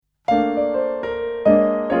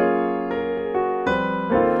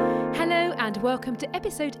welcome to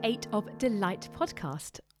episode 8 of Delight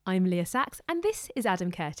Podcast. I'm Leah Sachs and this is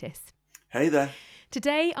Adam Curtis. Hey there.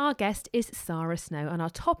 Today our guest is Sarah Snow and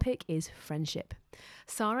our topic is friendship.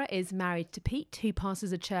 Sarah is married to Pete, who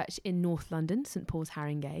pastors a church in North London, St Paul's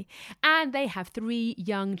Haringey, and they have 3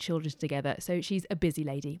 young children together, so she's a busy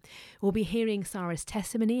lady. We'll be hearing Sarah's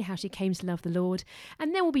testimony, how she came to love the Lord,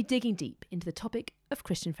 and then we'll be digging deep into the topic of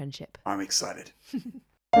Christian friendship. I'm excited.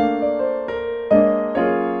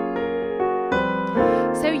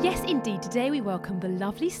 So yes, indeed, today we welcome the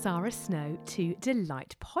lovely Sarah Snow to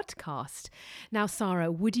Delight Podcast. Now,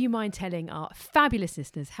 Sarah, would you mind telling our fabulous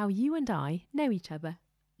listeners how you and I know each other?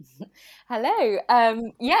 Hello.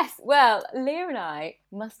 Yes, well, Leah and I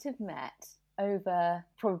must have met over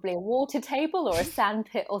probably a water table or a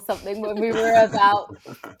sandpit or something when we were about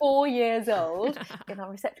 4 years old in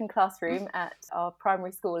our reception classroom at our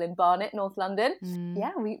primary school in Barnet, North London.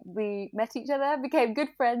 Yeah, we met each other, became good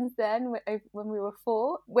friends then when we were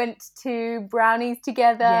 4, went to Brownies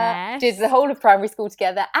together, Yes. did the whole of primary school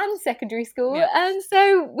together and secondary school. Yep. And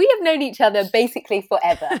so we have known each other basically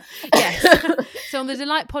forever. Yes. So on the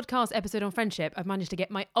Delight Podcast episode on friendship, I've managed to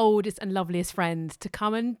get my oldest and loveliest friend to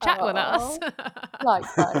come and chat with us.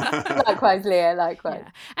 Likewise, Leah, likewise.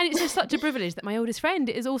 Yeah. And it's just such a privilege that my oldest friend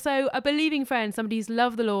is also a believing friend, somebody who's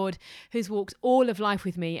loved the Lord, who's walked all of life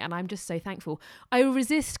with me, and I'm just so thankful. I will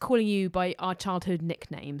resist calling you by our childhood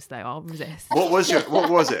nicknames, though. I'll resist. What was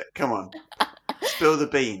it? Come on. Spill the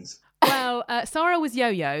beans. Well, Sarah was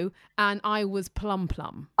Yo-Yo and I was Plum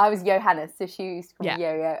Plum. I was Johannes, so she used to call me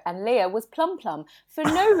Yo-Yo, and Leah was Plum Plum for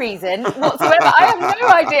no reason whatsoever. I have no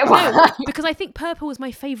idea why. No, because I think purple was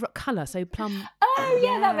my favourite colour, so plum. Oh,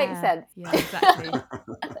 yeah, that makes sense. Yeah, exactly.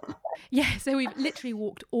 Yeah, so we've literally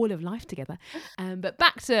walked all of life together. But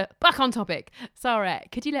back on topic. Sarah,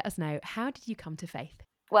 could you let us know, how did you come to faith?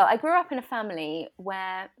 Well, I grew up in a family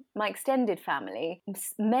where my extended family,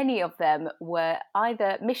 many of them were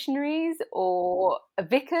either missionaries or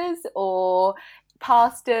vicars or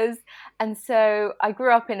pastors. And so I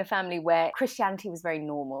grew up in a family where Christianity was very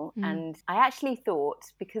normal. And I actually thought,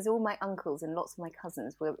 because all my uncles and lots of my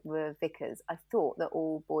cousins were vicars, I thought that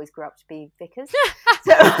all boys grew up to be vicars.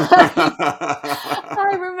 So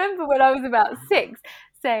I remember when I was about 6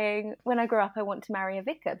 saying, when I grow up, I want to marry a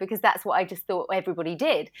vicar, because that's what I just thought everybody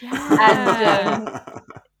did. Yeah. And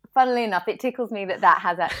funnily enough, it tickles me that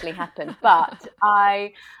has actually happened. But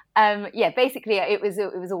basically it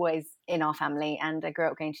was always in our family, and I grew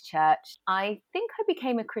up going to church. I think I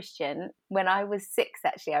became a Christian when I was 6,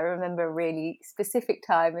 actually. I remember a really specific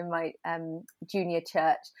time in my junior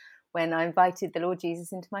church when I invited the Lord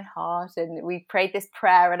Jesus into my heart, and we prayed this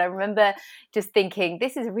prayer. And I remember just thinking,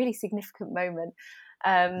 this is a really significant moment.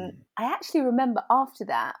 I actually remember after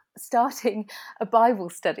that starting a Bible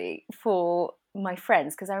study for my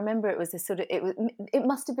friends, because I remember it was a sort of, it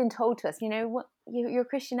must have been told to us, what, you're a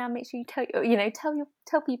Christian now, make sure you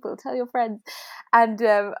tell people, tell your friends. And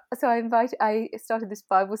so I started this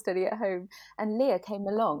Bible study at home, and Leah came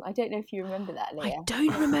along. I don't know if you remember that, Leah. I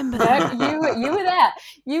don't remember that. No, you were there.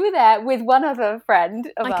 You were there with one other friend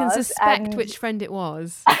of ours. I can suspect which friend it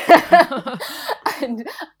was. And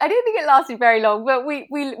I don't think it lasted very long, but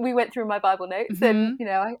we went through my Bible notes, and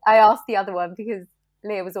I asked the other one, because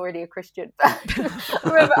Leah was already a Christian. I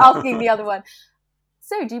remember asking the other one,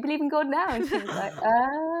 so do you believe in God now? And she was like,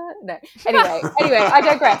 no. Anyway, I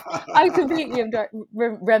digress. I completely am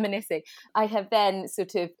reminiscing. I have then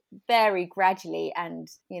sort of very gradually and,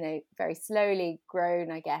 very slowly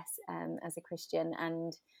grown, I guess, as a Christian.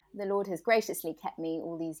 And the Lord has graciously kept me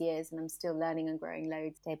all these years, and I'm still learning and growing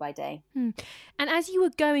loads day by day. And as you were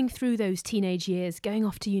going through those teenage years, going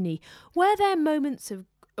off to uni, were there moments of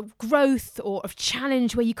growth or of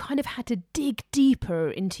challenge where you kind of had to dig deeper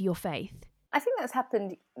into your faith? I think that's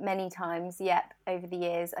happened many times, over the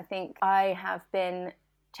years. I think I have been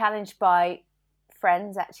challenged by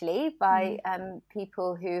friends, actually, by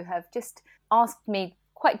people who have just asked me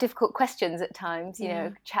quite difficult questions at times,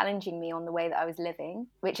 challenging me on the way that I was living,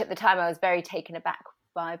 which at the time I was very taken aback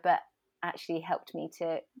by, but actually helped me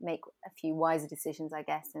to make a few wiser decisions, I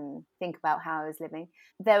guess, and think about how I was living.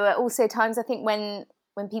 There were also times, I think, when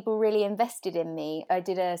people really invested in me. I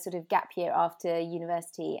did a sort of gap year after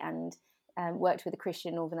university and worked with a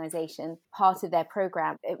Christian organisation. Part of their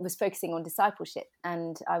programme, it was focusing on discipleship,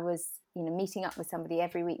 and I was, meeting up with somebody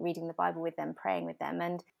every week, reading the Bible with them, praying with them,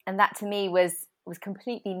 and that to me was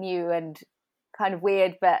completely new and kind of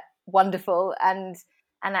weird but wonderful, and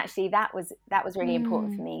actually that was really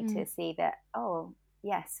important for me to see that, oh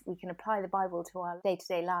yes, we can apply the Bible to our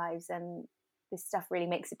day-to-day lives, and this stuff really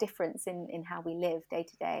makes a difference in how we live day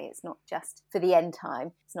to day. It's not just for the end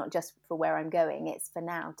time. It's not just for where I'm going. It's for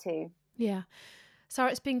now too. Yeah. Sarah,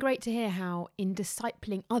 it's been great to hear how in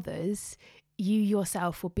discipling others, you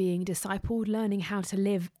yourself were being discipled, learning how to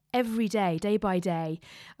live every day, day by day,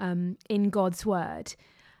 in God's word.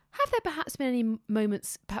 Have there perhaps been any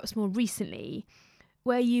moments, perhaps more recently,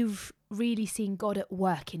 where you've really seen God at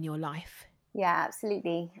work in your life? Yeah,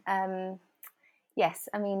 absolutely. Yes,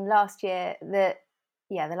 I mean, last year, the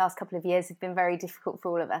last couple of years have been very difficult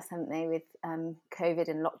for all of us, haven't they, with COVID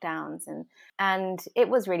and lockdowns, and it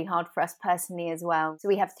was really hard for us personally as well. So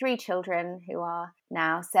we have 3 children who are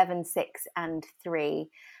now 7, 6, and 3.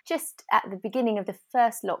 Just at the beginning of the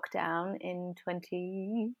first lockdown in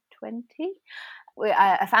 2020,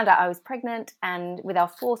 I found out I was pregnant and with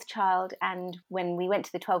our 4th child, and when we went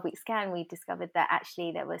to the 12-week scan, we discovered that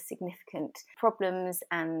actually there were significant problems,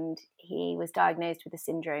 and he was diagnosed with a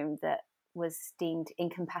syndrome that was deemed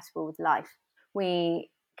incompatible with life. We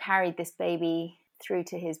carried this baby through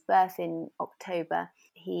to his birth in October.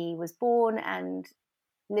 He was born and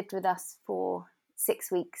lived with us for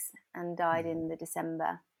 6 weeks and died in the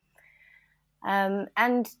December.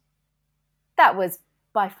 And that was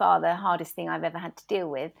by far the hardest thing I've ever had to deal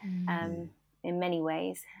with, in many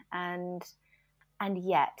ways. And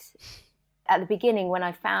yet, at the beginning, when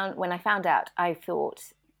I found out, I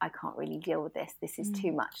thought, I can't really deal with this. This is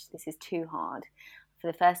too much. This is too hard. For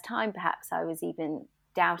the first time, perhaps I was even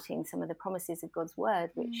doubting some of the promises of God's word,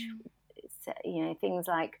 which, things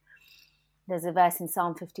like, there's a verse in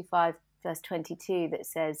Psalm 55, verse 22 that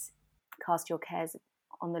says, "Cast your cares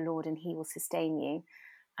on the Lord and he will sustain you."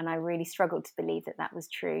 And I really struggled to believe that that was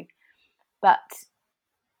true. But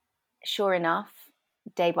sure enough,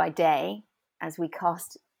 day by day, as we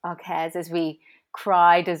cast our cares, as we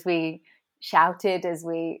cried, as we shouted, as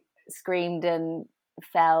we screamed and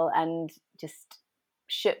fell and just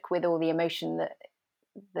shook with all the emotion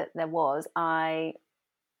that there was, I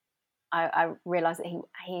realized that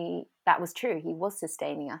he that was true. He was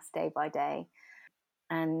sustaining us day by day,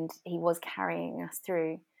 and he was carrying us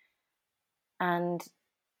through. And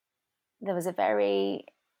there was a very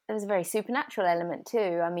supernatural element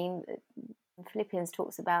too. I mean, Philippians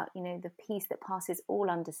talks about, the peace that passes all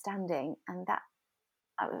understanding, and that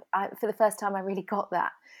I for the first time I really got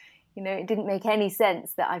that. It didn't make any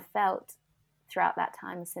sense that I felt throughout that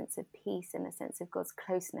time a sense of peace and a sense of God's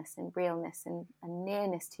closeness and realness and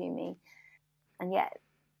nearness to me, and yet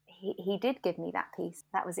he did give me that peace.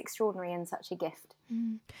 That was extraordinary and such a gift.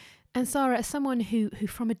 And Sarah, as someone who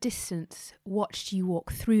from a distance watched you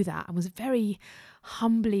walk through that and was very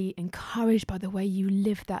humbly encouraged by the way you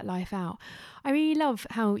lived that life out, I really love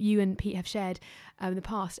how you and Pete have shared in the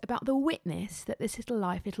past about the witness that this little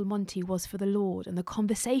life, little Monty, was for the Lord and the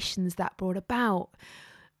conversations that brought about.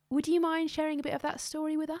 Would you mind sharing a bit of that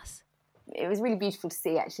story with us? It was really beautiful to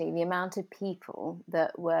see, actually, the amount of people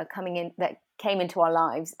that were coming in, that came into our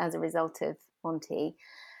lives as a result of Monty,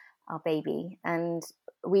 our baby. And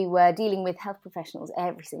we were dealing with health professionals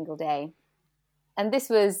every single day. And this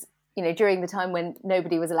was, during the time when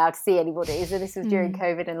nobody was allowed to see anybody. So this was during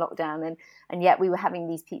COVID and lockdown. And yet we were having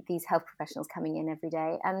these health professionals coming in every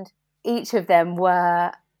day. And each of them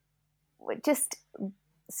were just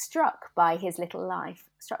struck by his little life,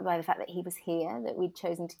 struck by the fact that he was here, that we'd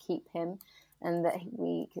chosen to keep him, and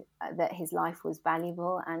that his life was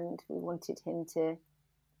valuable, and we wanted him to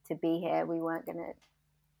be here. We weren't going to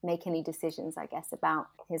make any decisions, I guess, about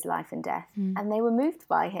his life and death. And they were moved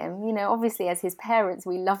by him. Obviously, as his parents,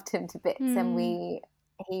 we loved him to bits, and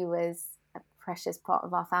he was a precious part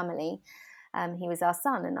of our family. He was our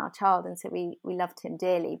son and our child, and so we loved him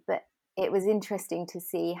dearly. But it was interesting to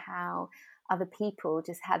see how other people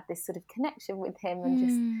just had this sort of connection with him and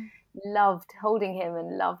just loved holding him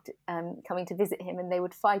and loved coming to visit him, and they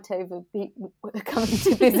would fight over coming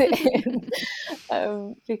to visit him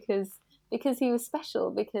because he was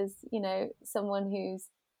special, because someone who's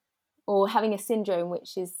or having a syndrome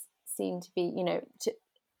which is seen to be to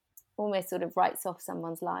almost sort of writes off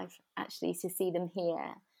someone's life, actually to see them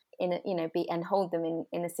here in a be and hold them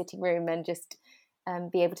in a sitting room and just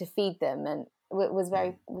be able to feed them, and it was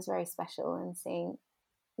very special. And seeing,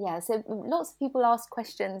 so lots of people asked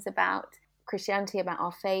questions about Christianity, about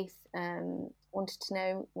our faith, wanted to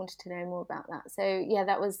know more about that. So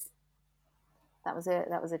that was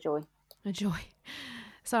a joy. A joy.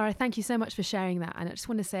 Sarah, thank you so much for sharing that. And I just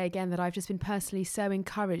want to say again that I've just been personally so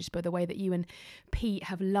encouraged by the way that you and Pete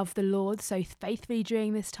have loved the Lord so faithfully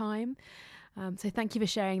during this time. So thank you for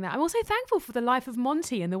sharing that. I'm also thankful for the life of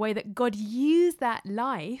Monty and the way that God used that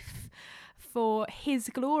life for his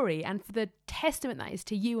glory and for the testament that is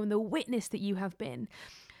to you and the witness that you have been.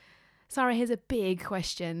 Sarah, here's a big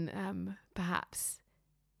question, perhaps,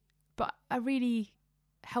 but a really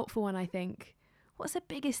helpful one, I think. What's the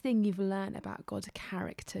biggest thing you've learned about God's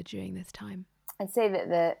character during this time? I'd say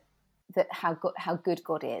that how good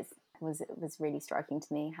God is was really striking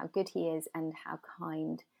to me. How good He is, and how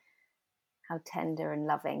kind, how tender and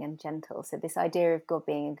loving and gentle. So this idea of God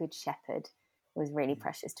being a good shepherd was really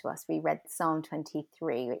precious to us. We read Psalm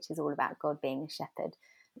 23, which is all about God being a shepherd,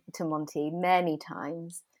 to Monty many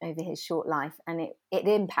times over his short life, and it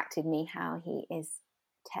impacted me how he is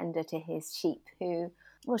tender to his sheep.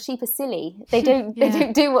 Sheep are silly. They don't they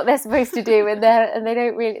don't do what they're supposed to do, and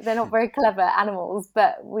they're not very clever animals.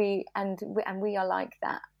 But we are like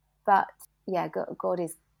that. But yeah, God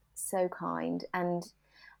is so kind and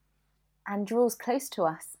draws close to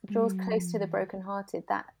us, draws close to the brokenhearted.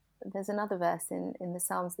 That there's another verse in the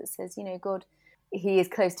Psalms that says, God, He is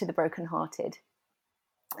close to the brokenhearted.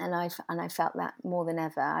 And I felt that more than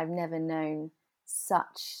ever. I've never known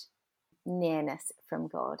such nearness from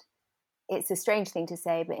God. It's a strange thing to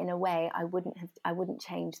say, but in a way, I wouldn't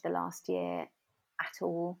change the last year at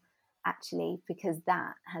all, actually, because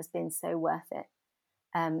that has been so worth it.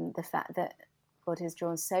 The fact that God has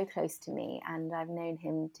drawn so close to me, and I've known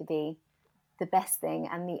Him to be the best thing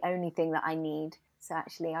and the only thing that I need. So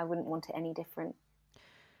actually, I wouldn't want it any different.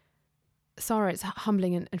 Sarah, it's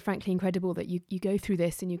humbling and frankly incredible that you go through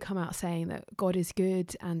this and you come out saying that God is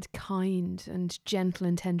good and kind and gentle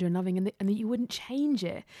and tender and loving, and that you wouldn't change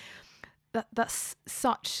it. That's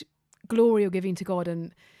such glory you're giving to God,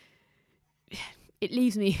 and it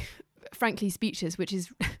leaves me frankly speechless, which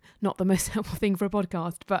is not the most helpful thing for a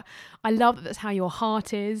podcast. But I love that that's how your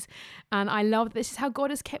heart is, and I love that this is how God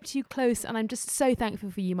has kept you close, and I'm just so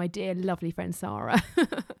thankful for you, my dear lovely friend Sarah.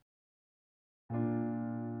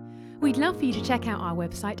 We'd love for you to check out our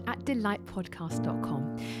website at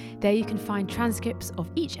delightpodcast.com. There you can find transcripts of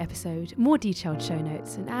each episode, more detailed show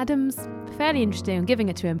notes, and Adam's, fairly interesting, I'm giving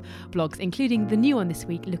it to him, blogs, including the new one this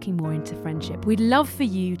week, looking more into friendship. We'd love for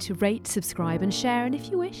you to rate, subscribe and share, and if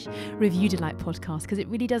you wish, review Delight Podcast, because it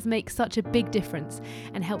really does make such a big difference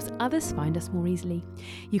and helps others find us more easily.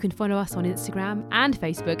 You can follow us on Instagram and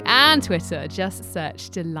Facebook and Twitter. Just search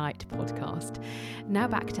Delight Podcast. Now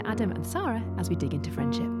back to Adam and Sarah as we dig into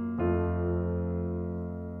friendship.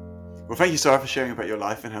 Well, thank you, Sarah, for sharing about your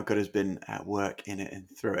life and how God has been at work in it and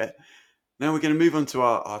through it. Now we're going to move on to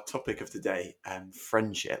our topic of today,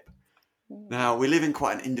 friendship. Now, we live in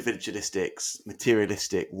quite an individualistic,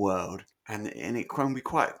 materialistic world, and it can be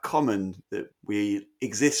quite common that we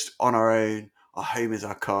exist on our own. Our home is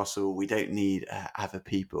our castle. We don't need other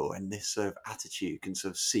people, and this sort of attitude can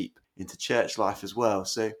sort of seep into church life as well.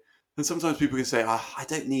 And sometimes people can say, I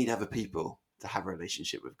don't need other people to have a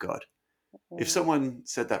relationship with God. If someone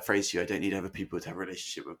said that phrase to you, I don't need other people to have a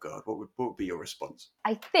relationship with God, what would be your response?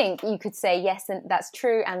 I think you could say yes, and that's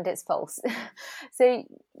true, and it's false. So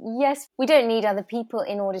yes, we don't need other people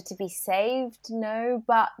in order to be saved, no,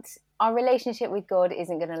 but our relationship with God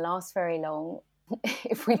isn't going to last very long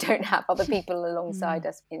if we don't have other people alongside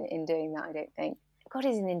us in doing that, I don't think. God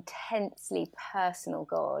is an intensely personal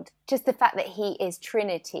God. Just the fact that He is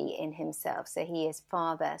Trinity in Himself, so He is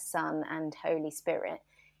Father, Son, and Holy Spirit.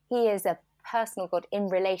 He is a personal God in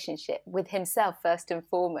relationship with Himself first and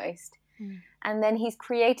foremost. And then He's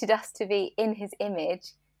created us to be in His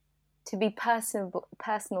image, to be personal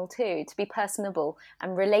too, to be personable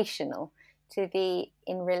and relational, to be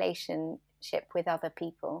in relationship with other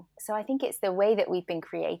people. So I think it's the way that we've been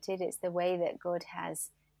created. It's the way that God has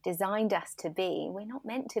designed us to be. We're not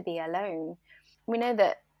meant to be alone. We know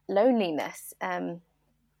that loneliness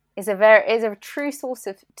is a true source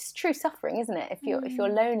of true suffering, isn't it? If you're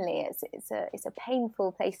lonely, it's a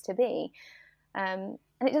painful place to be, and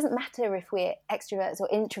it doesn't matter if we're extroverts or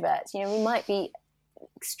introverts. We might be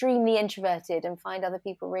extremely introverted and find other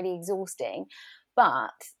people really exhausting,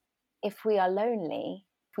 but if we are lonely,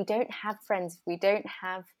 if we don't have friends, if we don't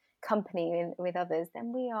have company with others,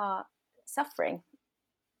 then we are suffering.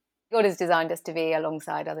 God has designed us to be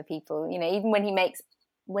alongside other people. Even when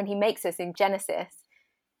He makes us in Genesis.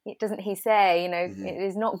 Doesn't He say, it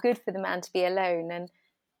is not good for the man to be alone, and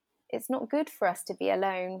it's not good for us to be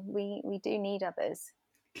alone. We do need others.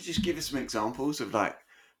 Could you just give us some examples of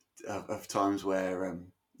of times where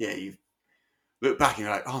you've looked back and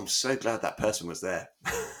you're like, I'm so glad that person was there.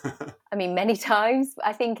 I mean, many times.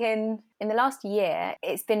 I think in the last year,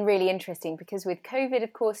 it's been really interesting because with COVID,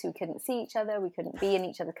 of course, we couldn't see each other, we couldn't be in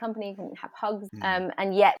each other's company, couldn't have hugs,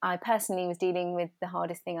 and yet I personally was dealing with the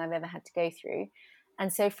hardest thing I've ever had to go through.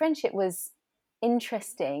 And so friendship was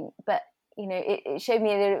interesting, but it showed me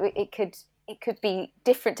that it could be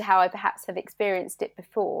different to how I perhaps have experienced it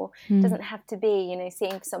before. It doesn't have to be,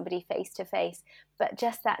 seeing somebody face to face, but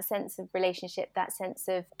just that sense of relationship, that sense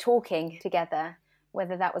of talking together,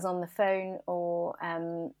 whether that was on the phone or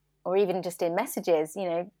or even just in messages,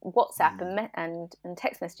 WhatsApp and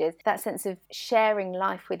text messages, that sense of sharing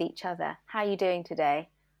life with each other. How are you doing today?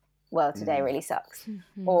 Well, today really sucks.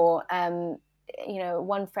 Or,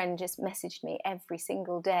 one friend just messaged me every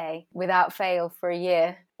single day without fail for a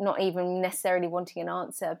year, not even necessarily wanting an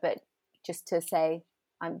answer, but just to say,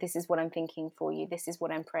 this is what I'm thinking for you. This is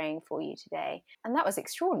what I'm praying for you today. And that was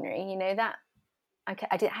extraordinary. That I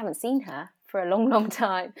haven't seen her for a long, long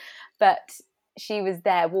time, but she was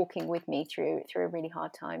there walking with me through a really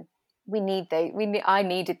hard time. I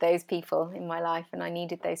needed those people in my life, and I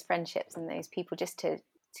needed those friendships and those people just to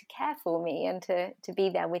care for me and to be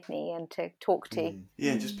there with me and to talk to.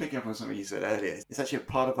 Yeah, just picking up on something you said earlier, it's actually a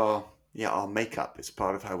part of our makeup. It's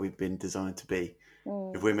part of how we've been designed to be.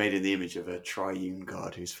 If we're made in the image of a triune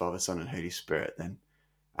God who's Father, Son and Holy Spirit, then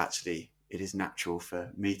actually it is natural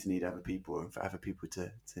for me to need other people and for other people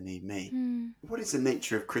to need me. What is the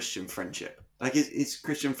nature of Christian friendship? Like, is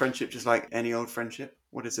Christian friendship just like any old friendship?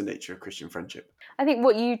 What is the nature of Christian friendship? I think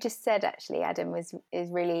what you just said, actually, Adam, is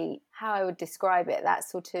really how I would describe it. That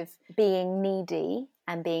sort of being needy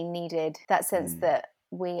and being needed, that sense that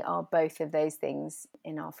we are both of those things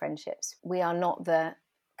in our friendships. We are not the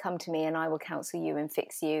come to me and I will counsel you and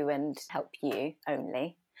fix you and help you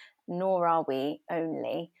only, nor are we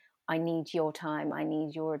only I need your time, I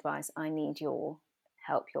need your advice, I need your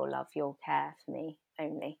help, your love, your care for me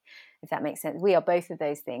only, if that makes sense. We are both of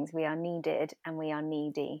those things. We are needed and we are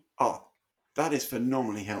needy. Oh, that is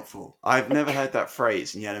phenomenally helpful. I've never heard that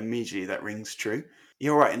phrase, and yet immediately that rings true.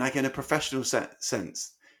 You're right, and like in a professional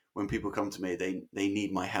sense, when people come to me, they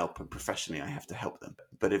need my help, and professionally I have to help them.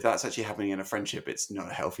 But if that's actually happening in a friendship, it's not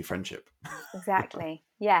a healthy friendship. Exactly.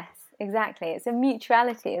 Yes, exactly. It's a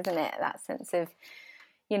mutuality, isn't it? That sense of,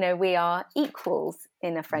 we are equals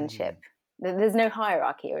in a friendship. There's no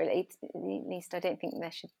hierarchy, or at least I don't think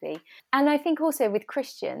there should be. And I think also with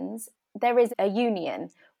Christians, there is a union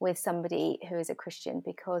with somebody who is a Christian,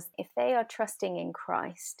 because if they are trusting in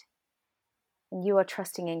Christ, and you are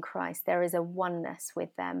trusting in Christ, there is a oneness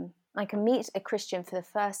with them. I can meet a Christian for the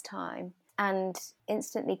first time and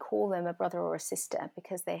instantly call them a brother or a sister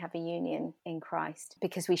because they have a union in Christ,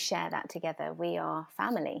 because we share that together. We are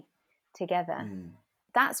family together.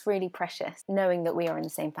 That's really precious, knowing that we are in the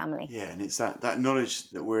same family. Yeah, and it's that knowledge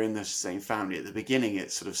that we're in the same family. At the beginning,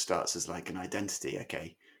 it sort of starts as like an identity.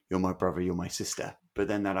 Okay, you're my brother, you're my sister. But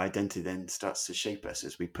then that identity then starts to shape us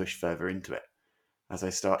as we push further into it. As I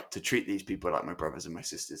start to treat these people like my brothers and my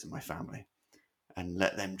sisters and my family, and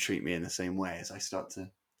let them treat me in the same way, as I start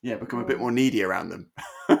to become a bit more needy around them.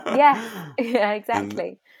 Yeah,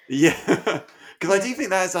 exactly. Because I do think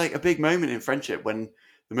that is like a big moment in friendship, when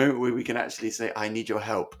the moment where we can actually say, I need your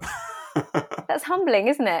help. That's humbling,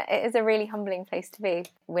 isn't it? It is a really humbling place to be.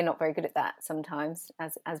 We're not very good at that sometimes.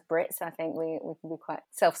 As Brits, I think we can be quite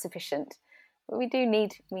self-sufficient. But we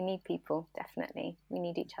need people, definitely. We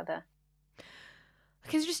need each other.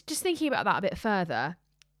 Because just thinking about that a bit further,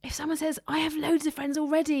 if someone says, I have loads of friends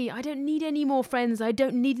already, I don't need any more friends, I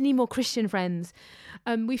don't need any more Christian friends.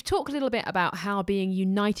 We've talked a little bit about how being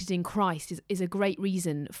united in Christ is a great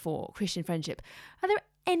reason for Christian friendship. Are there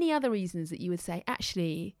any other reasons that you would say,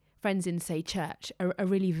 actually, friends in, say, church are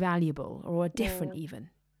really valuable or are different even?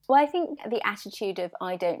 Well, I think the attitude of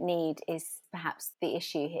I don't need is perhaps the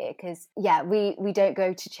issue here, because, we don't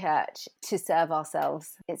go to church to serve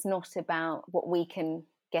ourselves. It's not about what we can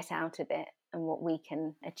get out of it and what we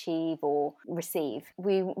can achieve or receive.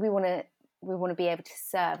 We want to be able to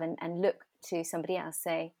serve and look to somebody else,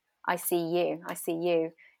 say, I see you.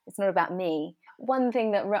 It's not about me. One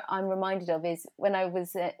thing that I'm reminded of is when I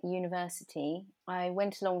was at university, I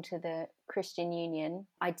went along to the Christian Union.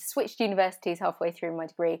 I'd switched universities halfway through my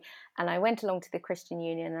degree, and I went along to the Christian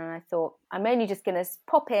Union, and I thought, I'm only just going to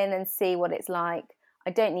pop in and see what it's like. I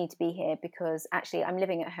don't need to be here because actually I'm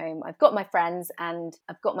living at home. I've got my friends and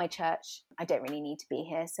I've got my church. I don't really need to be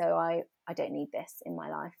here, so I don't need this in my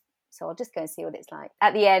life. So I'll just go and see what it's like.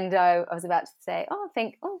 At the end, I was about to say,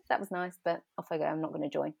 that was nice, but off I go. I'm not going to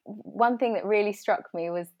join. One thing that really struck me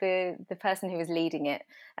was the person who was leading it.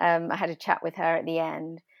 I had a chat with her at the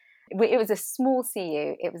end. It was a small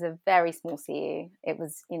CU. It was a very small CU. It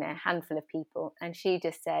was, a handful of people. And she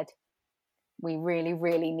just said, we really,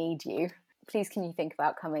 really need you. Please, can you think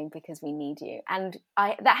about coming, because we need you. And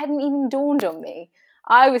that hadn't even dawned on me.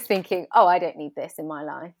 I was thinking, I don't need this in my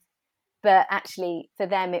life. But actually, for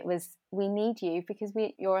them, it was, we need you because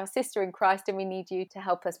you're our sister in Christ, and we need you to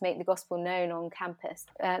help us make the gospel known on campus.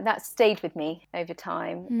 That stayed with me over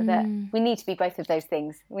time, that we need to be both of those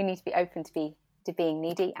things. We need to be open to be to being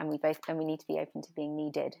needy, and we need to be open to being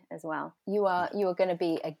needed as well. You are going to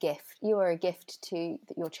be a gift. You are a gift to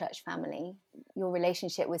your church family. Your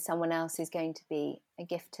relationship with someone else is going to be a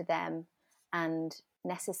gift to them and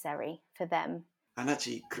necessary for them. And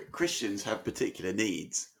actually, Christians have particular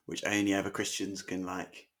needs which only other Christians can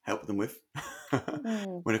help them with.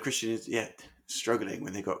 When a Christian is struggling,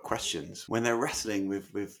 when they've got questions, when they're wrestling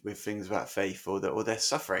with things about faith, or they're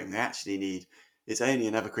suffering, they actually need. It's only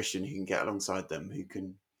another Christian who can get alongside them, who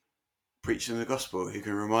can preach them the gospel, who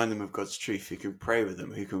can remind them of God's truth, who can pray with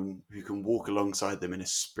them, who can walk alongside them in a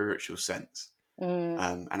spiritual sense,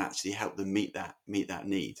 and actually help them meet that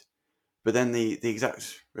need. But then the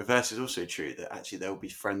exact reverse is also true, that actually there will be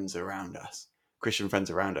friends around us, Christian friends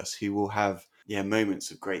around us, who will have moments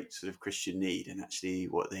of great sort of Christian need, and actually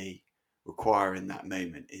what they require in that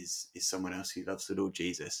moment is someone else who loves the Lord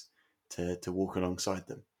Jesus to walk alongside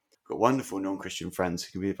them. Got wonderful non-Christian friends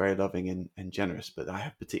who can be very loving and generous, but I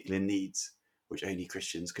have particular needs which only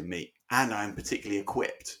Christians can meet, and I'm particularly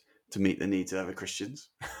equipped to meet the needs of other Christians.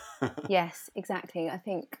 Yes, exactly. I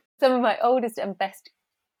think some of my oldest and best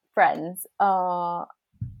friends are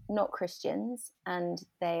not Christians, and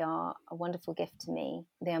they are a wonderful gift to me.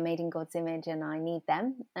 They are made in God's image, and I need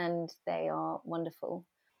them, and they are wonderful.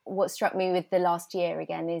 What struck me with the last year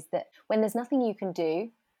again is that when there's nothing you can do,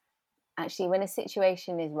 actually, when a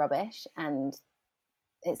situation is rubbish and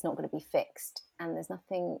it's not going to be fixed, and there's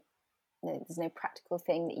no practical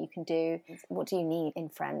thing that you can do, what do you need in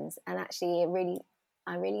friends? And actually,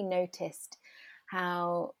 I really noticed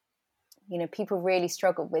how people really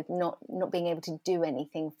struggled with not being able to do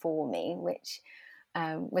anything for me, which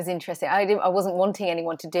was interesting. I wasn't wanting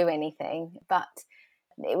anyone to do anything, but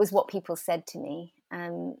it was what people said to me.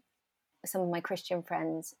 Some of my Christian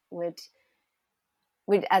friends would,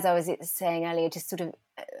 as I was saying earlier, just sort of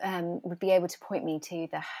would be able to point me to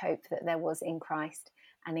the hope that there was in Christ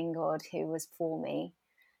and in God who was for me,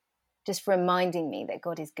 just reminding me that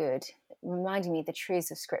God is good, reminding me the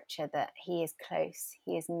truths of Scripture, that He is close,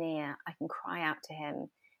 He is near, I can cry out to Him,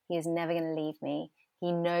 He is never going to leave me,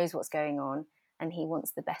 He knows what's going on, and He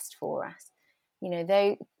wants the best for us.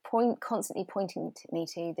 They constantly pointing me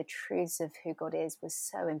to the truths of who God is was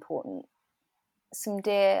so important. Some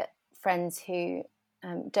dear friends who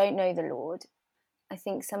don't know the Lord, I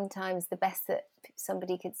think sometimes the best that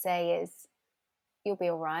somebody could say is, you'll be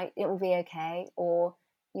all right, it will be okay, or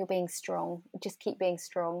you're being strong, just keep being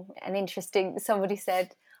strong. And interesting, somebody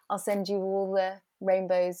said, I'll send you all the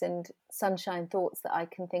rainbows and sunshine thoughts that I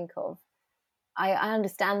can think of. I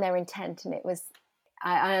understand their intent, and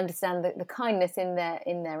I understand the kindness in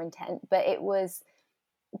their intent, but it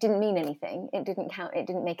didn't mean anything. It didn't count. It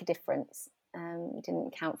didn't make a difference. It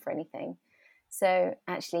didn't count for anything. So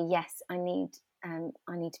actually, yes, I need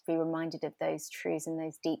to be reminded of those truths and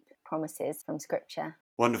those deep promises from Scripture.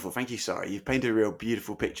 Wonderful. Thank you, Sarah. You've painted a real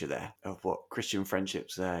beautiful picture there of what Christian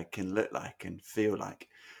friendships can look like and feel like.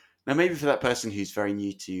 Now, maybe for that person who's very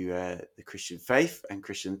new to the Christian faith and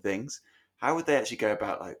Christian things, how would they actually go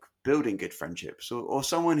about building good friendships? Or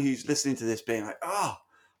someone who's listening to this being like,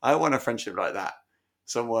 I want a friendship like that.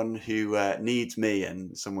 Someone who needs me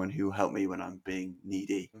and someone who will help me when I'm being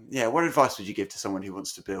needy. Yeah, what advice would you give to someone who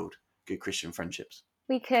wants to build good Christian friendships?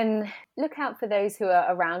 We can look out for those who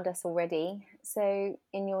are around us already. So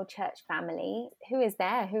in your church family, who is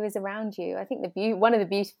there? Who is around you? I think one of the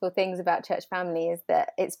beautiful things about church family is that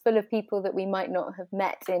it's full of people that we might not have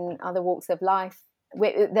met in other walks of life,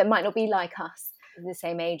 that might not be like us, the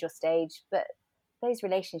same age or stage, but those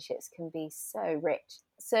relationships can be so rich.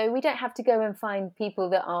 So we don't have to go and find people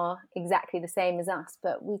that are exactly the same as us,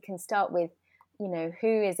 but we can start with,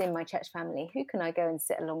 who is in my church family? Who can I go and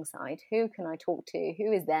sit alongside? Who can I talk to?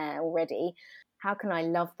 Who is there already? How can I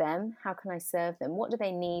love them? How can I serve them? What do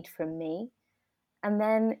they need from me? And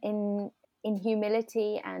then in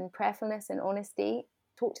humility and prayerfulness and honesty,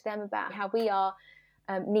 talk to them about how we are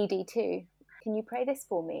needy too. Can you pray this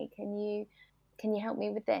for me? Can you help me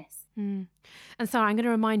with this? And Sarah, I'm going to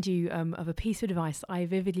remind you of a piece of advice I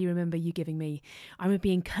vividly remember you giving me. I remember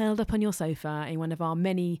being curled up on your sofa in one of our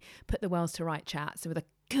many Put the Worlds to Right chats with a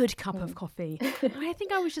good cup of coffee. I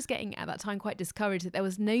think I was just getting at that time quite discouraged that there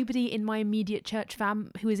was nobody in my immediate church fam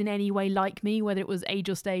who was in any way like me, whether it was age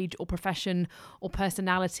or stage or profession or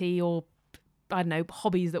personality or, I don't know,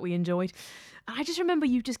 hobbies that we enjoyed. And I just remember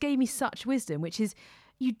you just gave me such wisdom, which is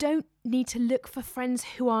you don't need to look for friends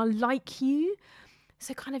who are like you.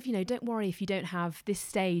 So kind of, don't worry if you don't have this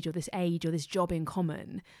stage or this age or this job in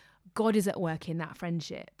common. God is at work in that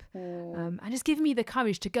friendship. And just giving me the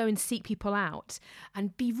courage to go and seek people out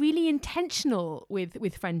and be really intentional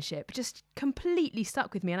with friendship just completely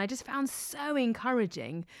stuck with me. And I just found so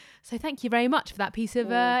encouraging. So thank you very much for that piece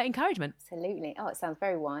of encouragement. Absolutely. Oh, it sounds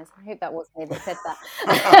very wise. I hope that wasn't me that said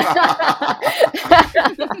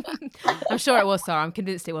that. I'm sure it was, Sarah. I'm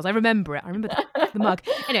convinced it was. I remember it. I remember the mug.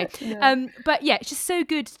 Anyway, but yeah, it's just so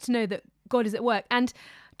good to know that God is at work and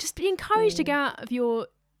just be encouraged to get out of your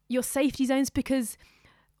safety zones, because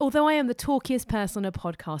although I am the talkiest person on a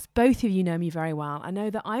podcast, both of you know me very well. I know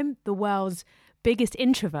that I'm the world's biggest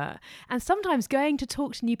introvert, and sometimes going to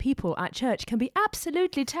talk to new people at church can be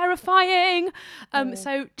absolutely terrifying.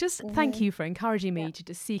 So just thank you for encouraging me to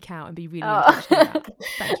just seek out and be really intentional about it.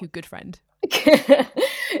 Thank you, good friend.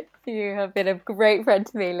 You have been a great friend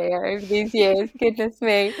to me, Leah, over these years. Goodness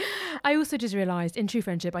me. I also just realised in True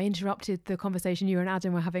Friendship, I interrupted the conversation you and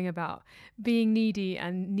Adam were having about being needy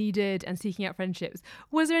and needed and seeking out friendships.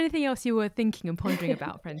 Was there anything else you were thinking and pondering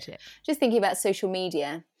about friendship? Just thinking about social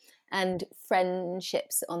media and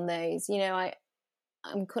friendships on those. You know,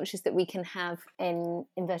 I'm conscious that we can have, in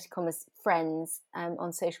inverted commas, friends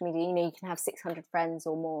on social media. You know, you can have 600 friends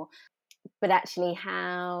or more. But actually,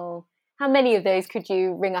 how many of those could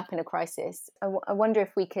you ring up in a crisis? I wonder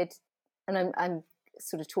if we could, and I'm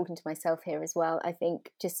sort of talking to myself here as well, I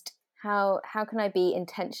think just how can I be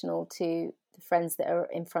intentional to the friends that are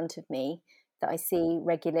in front of me that I see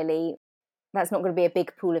regularly? That's not going to be a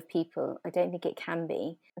big pool of people. I don't think it can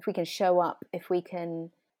be. If we can show up, if we can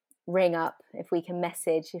ring up, if we can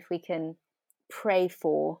message, if we can pray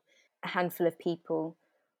for a handful of people,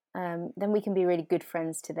 then we can be really good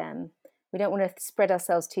friends to them. We don't want to spread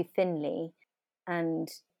ourselves too thinly and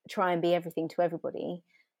try and be everything to everybody,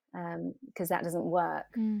 because that doesn't work.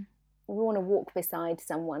 We want to walk beside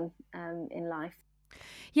someone in life.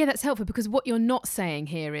 Yeah, that's helpful, because what you're not saying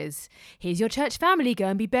here is, here's your church family, go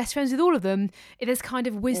and be best friends with all of them. It is kind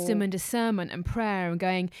of wisdom and discernment and prayer and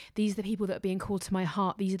going, these are the people that are being called to my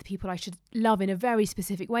heart. These are the people I should love in a very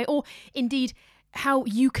specific way. Or indeed, how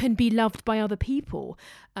you can be loved by other people,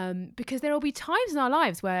 because there will be times in our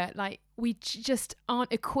lives where we just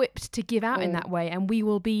aren't equipped to give out in that way, and we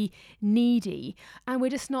will be needy and we're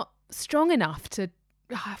just not strong enough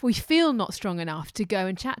we feel not strong enough to go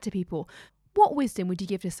and chat to people. What wisdom would you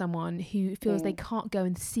give to someone who feels they can't go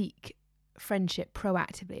and seek friendship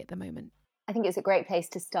proactively at the moment? I think it's a great place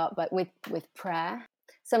to start, but with prayer.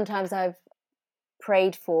 Sometimes I've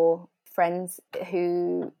prayed for friends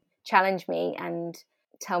who challenge me and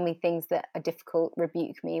tell me things that are difficult,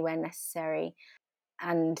 rebuke me when necessary.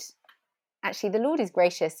 And actually the Lord is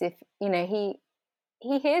gracious. If, you know,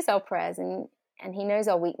 he hears our prayers and he knows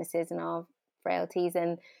our weaknesses and our frailties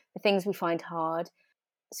and the things we find hard.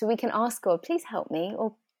 So we can ask God, please help me,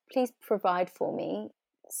 or please provide for me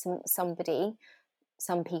somebody,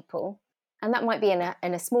 some people. And that might be in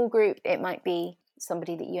a small group. It might be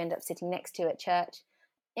somebody that you end up sitting next to at church.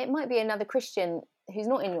 It might be another Christian who's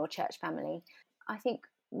not in your church family. I think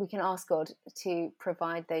we can ask God to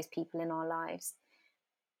provide those people in our lives,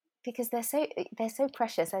 because they're so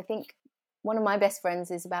precious. I think one of my best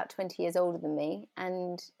friends is about 20 years older than me,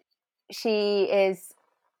 and she is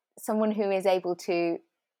someone who is able to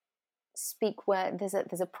speak where there's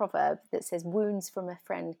a proverb that says wounds from a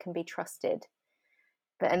friend can be trusted,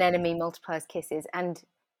 but an enemy multiplies kisses. And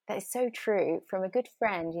that is so true. From a good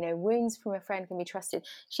friend, you know, wounds from a friend can be trusted.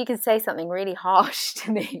 She can say something really harsh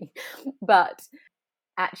to me, but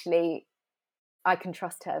actually I can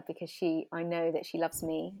trust her because I know that she loves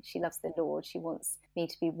me. She loves the Lord. She wants me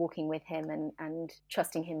to be walking with him and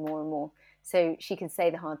trusting him more and more. So she can say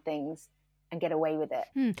the hard things and get away with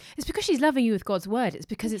it. It's because she's loving you with God's word. It's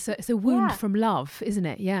because it's a wound from love, isn't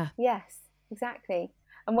it? Yeah. Yes, exactly.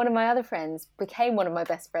 And one of my other friends became one of my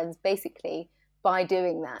best friends basically by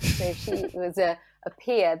doing that. So she was a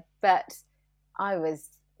peer, but I was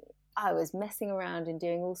messing around and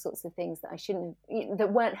doing all sorts of things that I shouldn't,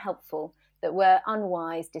 that weren't helpful, that were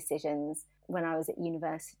unwise decisions when I was at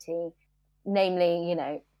university, namely, you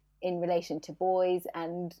know, in relation to boys.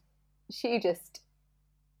 And she just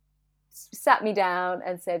sat me down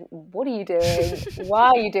and said, what are you doing? Why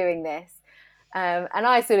are you doing this? And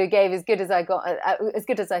I sort of gave as good as I got, as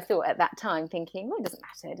good as I thought at that time, thinking, well, it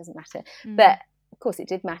doesn't matter. But of course it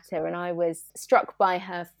did matter. And I was struck by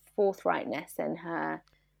her forthrightness and her,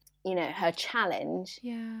 you know, her challenge.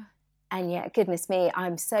 Yeah. And yet, goodness me,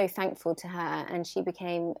 I'm so thankful to her. And she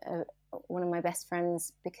became one of my best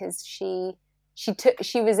friends because she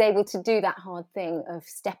was able to do that hard thing of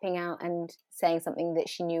stepping out and saying something that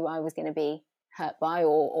she knew I was going to be hurt by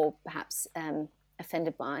or perhaps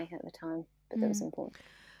offended by at the time. But that was important.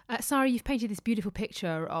 Sarah, you've painted this beautiful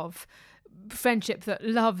picture of friendship that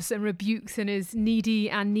loves and rebukes and is needy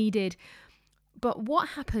and needed. But what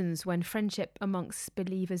happens when friendship amongst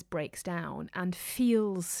believers breaks down and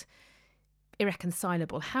feels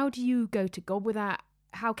irreconcilable? How do you go to God with that?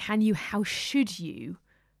 How should you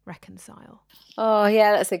reconcile? Oh,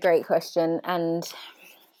 yeah, that's a great question. And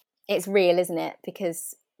it's real, isn't it?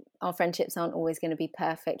 Because our friendships aren't always going to be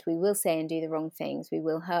perfect. We will say and do the wrong things. We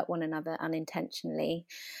will hurt one another unintentionally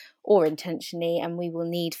or intentionally, and we will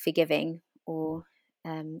need forgiving or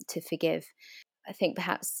to forgive. I think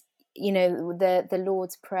perhaps, the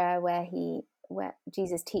Lord's Prayer where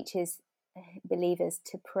Jesus teaches believers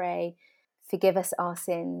to pray, forgive us our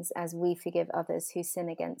sins as we forgive others who sin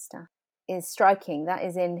against us, is striking. That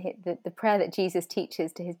is in the prayer that Jesus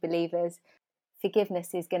teaches to his believers.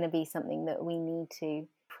 Forgiveness is going to be something that we need to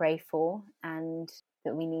pray for and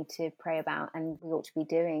that we need to pray about, and we ought to be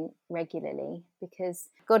doing regularly, because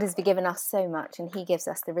God has forgiven us so much and he gives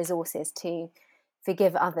us the resources to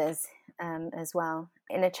forgive others as well.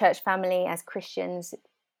 In a church family, as Christians,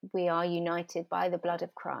 we are united by the blood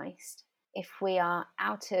of Christ. If we are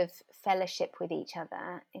out of fellowship with each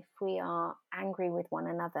other, if we are angry with one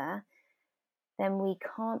another, then we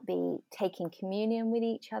can't be taking communion with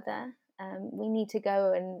each other. We need to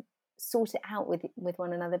go and sort it out with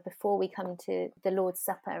one another before we come to the Lord's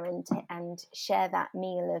Supper and share that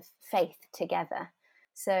meal of faith together.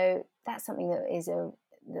 So that's something that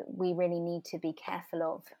we really need to be careful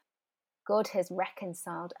of. God has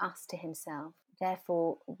reconciled us to himself.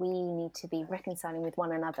 Therefore, we need to be reconciling with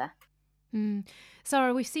one another.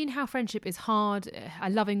 Sarah, we've seen how friendship is hard, a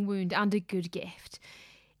loving wound and a good gift.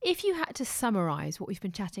 If you had to summarise what we've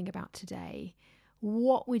been chatting about today,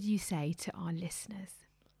 what would you say to our listeners?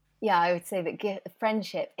 Yeah, I would say that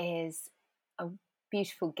friendship is a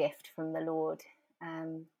beautiful gift from the Lord.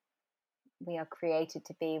 We are created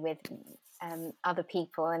to be with other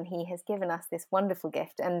people, and he has given us this wonderful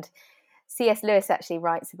gift. And C.S. Lewis actually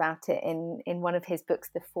writes about it in one of his books,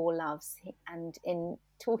 The Four Loves. And in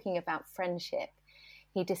talking about friendship,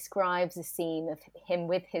 he describes a scene of him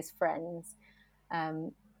with his friends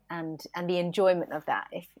and the enjoyment of that.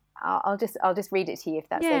 I'll just read it to you if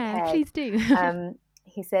that's okay. Yeah, please do.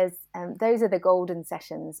 He says, those are the golden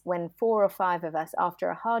sessions when 4 or 5 of us, after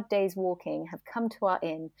a hard day's walking, have come to our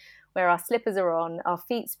inn, where our slippers are on, our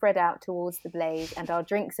feet spread out towards the blaze, and our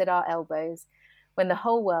drinks at our elbows, when the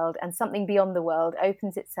whole world and something beyond the world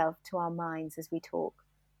opens itself to our minds as we talk.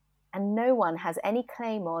 And no one has any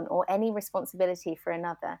claim on or any responsibility for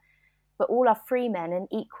another, but all are free men and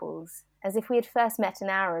equals, as if we had first met an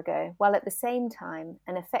hour ago, while at the same time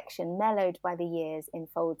an affection mellowed by the years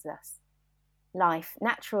enfolds us. Life,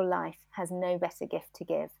 natural life, has no better gift to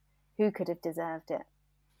give. Who could have deserved it?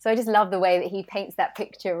 So I just love the way that he paints that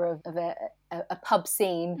picture of a pub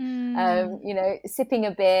scene, sipping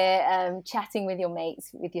a beer, chatting with your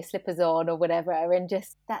mates with your slippers on or whatever, and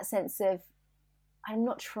just that sense of, I'm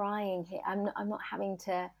not trying here. I'm not having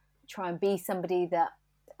to try and be somebody that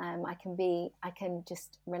I can be. I can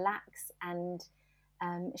just relax and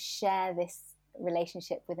share this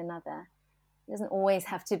relationship with another. It doesn't always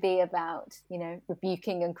have to be about,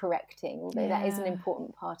 rebuking and correcting, although that is an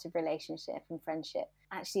important part of relationship and friendship.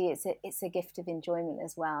 Actually, it's a gift of enjoyment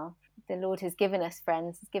as well. The Lord has given us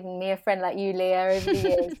friends. He's given me a friend like you, Leah, over the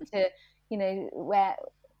years to,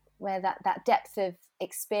 where that depth of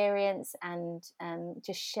experience and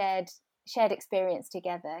just shared experience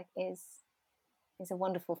together is a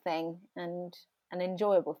wonderful thing and an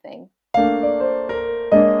enjoyable thing.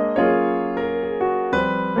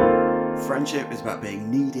 Friendship is about being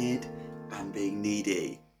needed and being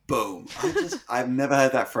needy. Boom. I've never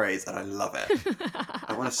heard that phrase and I love it.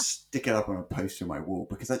 I want to stick it up on a poster on my wall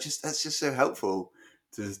because that's just so helpful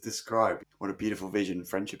to describe what a beautiful vision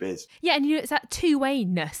friendship is. Yeah, and it's that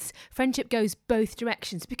two-wayness. Friendship goes both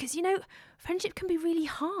directions because, friendship can be really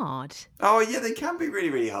hard. Oh, yeah, they can be really,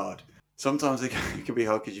 really hard. Sometimes it can be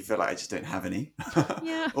hard because you feel like I just don't have any.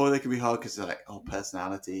 Yeah. Or they can be hard because they're like,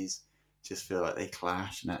 personalities just feel like they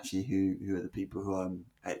clash, and actually who are the people who I'm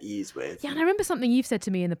at ease with. Yeah, and I remember something you've said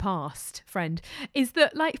to me in the past, friend, is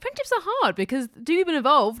that friendships are hard because to be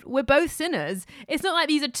involved, we're both sinners. It's not like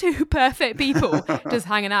these are two perfect people just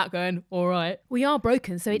hanging out going, all right. We are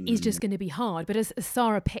broken, so it is just going to be hard. But as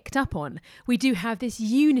Sarah picked up on, we do have this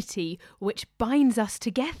unity which binds us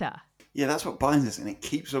together. Yeah, that's what binds us, and it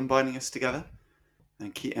keeps on binding us together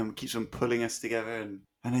and keeps on pulling us together, and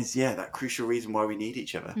it's, that crucial reason why we need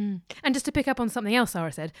each other. And just to pick up on something else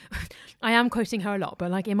Sarah said, I am quoting her a lot,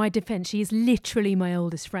 but in my defence, she is literally my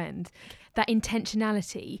oldest friend. That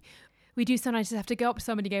intentionality, we do sometimes just have to go up to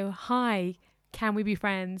somebody and go, hi, can we be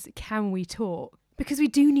friends? Can we talk? because we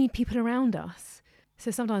do need people around us.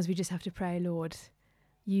 So sometimes we just have to pray, Lord,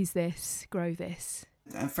 use this, grow this.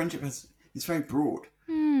 And friendship is very broad.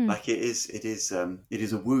 Like it is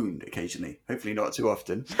a wound occasionally. Hopefully not too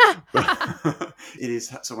often. But it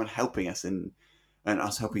is someone helping us and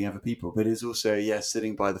us helping other people. But it's also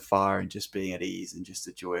sitting by the fire and just being at ease and just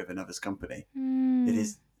the joy of another's company. It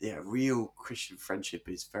is real Christian friendship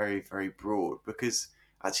is very, very broad, because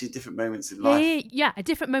actually at different moments in life. At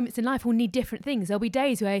different moments in life we'll need different things. There'll be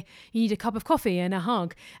days where you need a cup of coffee and a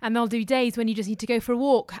hug, and there'll be days when you just need to go for a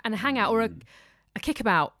walk and a hangout or a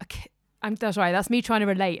kickabout. That's right, that's me trying to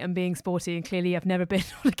relate and being sporty, and clearly I've never been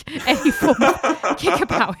on any form of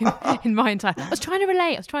kickabout in my entire... I was trying to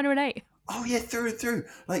relate. Oh yeah, through and through.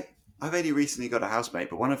 Like, I've only recently got a housemate,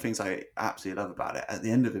 but one of the things I absolutely love about it, at the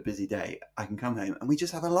end of a busy day, I can come home and we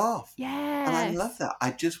just have a laugh. Yeah. And I love that. I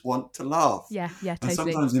just want to laugh. Yeah, totally. And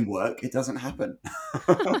sometimes in work, it doesn't happen.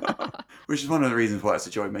 Which is one of the reasons why it's a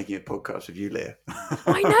joy making a podcast with you, Leah.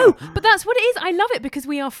 I know, but that's what it is. I love it because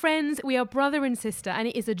we are friends, we are brother and sister, and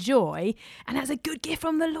it is a joy, and that's a good gift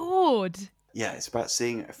from the Lord. Yeah, it's about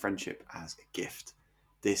seeing a friendship as a gift.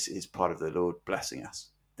 This is part of the Lord blessing us,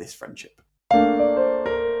 this friendship.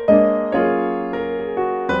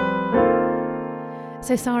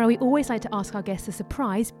 So, Sarah, we always like to ask our guests a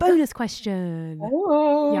surprise bonus question.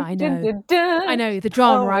 Oh, yeah, I know. Dun, dun, dun. I know, the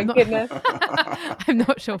drama. Oh, my goodness. I'm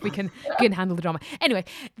not sure if we can handle the drama. Anyway,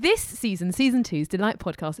 this season 2's Delight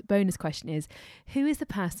podcast bonus question is, who is the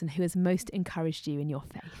person who has most encouraged you in your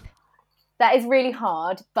faith? That is really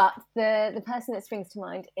hard, but the person that springs to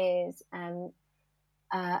mind is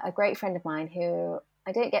a great friend of mine who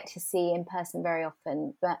I don't get to see in person very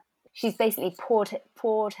often, but she's basically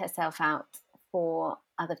poured herself out for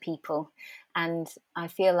other people, and I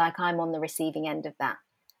feel like I'm on the receiving end of that,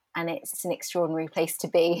 and it's an extraordinary place to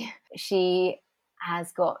be. She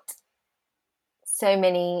has got so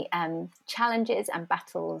many challenges and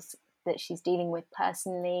battles that she's dealing with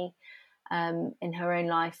personally in her own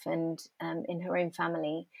life and in her own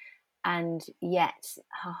family, and yet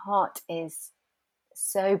her heart is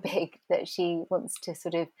so big that she wants to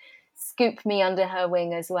sort of scoop me under her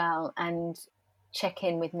wing as well and check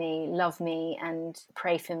in with me, love me, and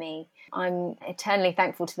pray for me. I'm eternally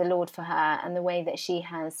thankful to the Lord for her and the way that she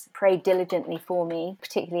has prayed diligently for me,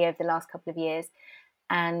 particularly over the last couple of years,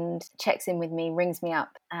 and checks in with me, rings me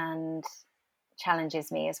up, and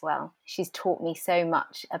challenges me as well. She's taught me so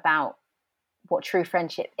much about what true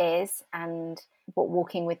friendship is and what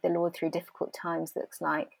walking with the Lord through difficult times looks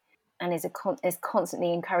like, and is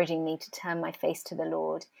constantly encouraging me to turn my face to the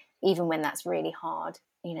Lord, even when that's really hard.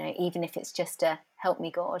 You know, even if it's just a help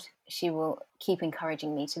me God, she will keep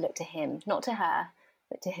encouraging me to look to him, not to her,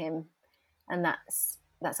 but to him. And that's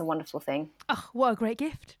a wonderful thing. Oh, what a great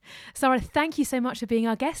gift. Sarah, thank you so much for being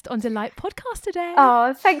our guest on Delight Podcast today.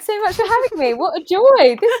 Oh, thanks so much for having me. What a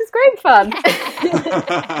joy. This is great fun.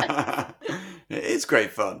 It is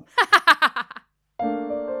great fun.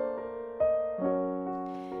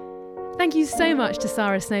 Thank you so much to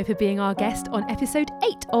Sarah Snow for being our guest on episode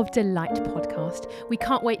 8 of Delight Podcast. We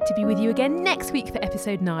can't wait to be with you again next week for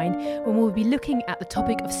episode 9, when we'll be looking at the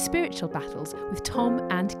topic of spiritual battles with Tom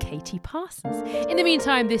and Katie Parsons. In the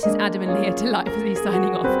meantime, this is Adam and Leah delightfully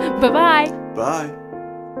signing off. Bye-bye. Bye.